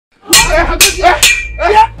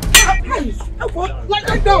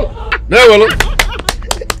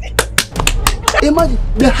Imagine,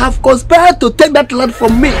 they have conspired to take that land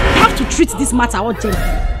from me. I have to treat this matter urgently.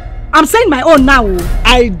 I'm saying my own now.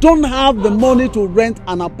 I don't have the money to rent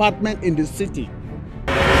an apartment in the city.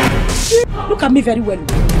 Look at me very well.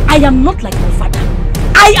 I am not like my father.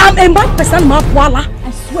 I am a mad person, Makwala.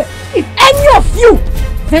 I swear, if any of you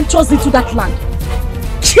ventures into that land,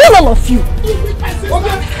 kill all of you.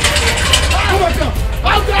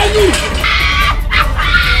 How dare you?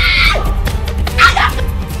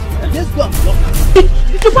 Let's go.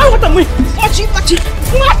 You buy what I'm with? Watch it.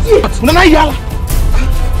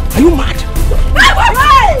 Are you mad?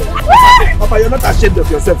 Papa, you're not ashamed of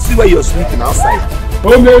yourself. See where you're sleeping outside.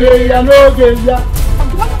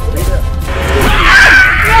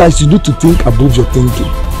 Guys, you need to think above your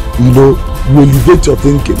thinking. You know, you elevate your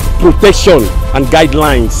thinking. Protection and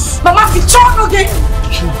guidelines. Mama, the child again.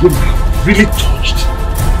 Children have really touched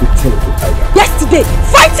the tail of the tiger. Yesterday,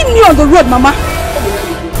 fighting me on the road, Mama.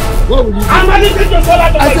 What will you do? I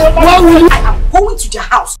am going to their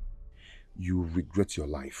house. You will regret your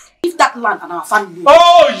life. Leave that land and our family.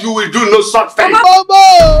 Oh, you will do no such thing.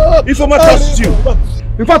 Mama! If someone trusts you,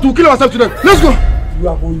 in fact, we'll kill ourselves today. Let's go. You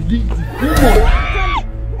have only the demon.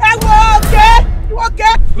 Okay.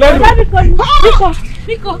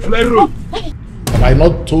 Have I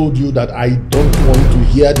not told you that I don't want to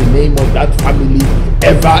hear the name of that family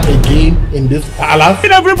ever again in this palace?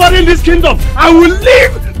 Everybody in this kingdom, I will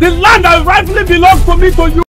leave the land that rightfully belongs to me to you.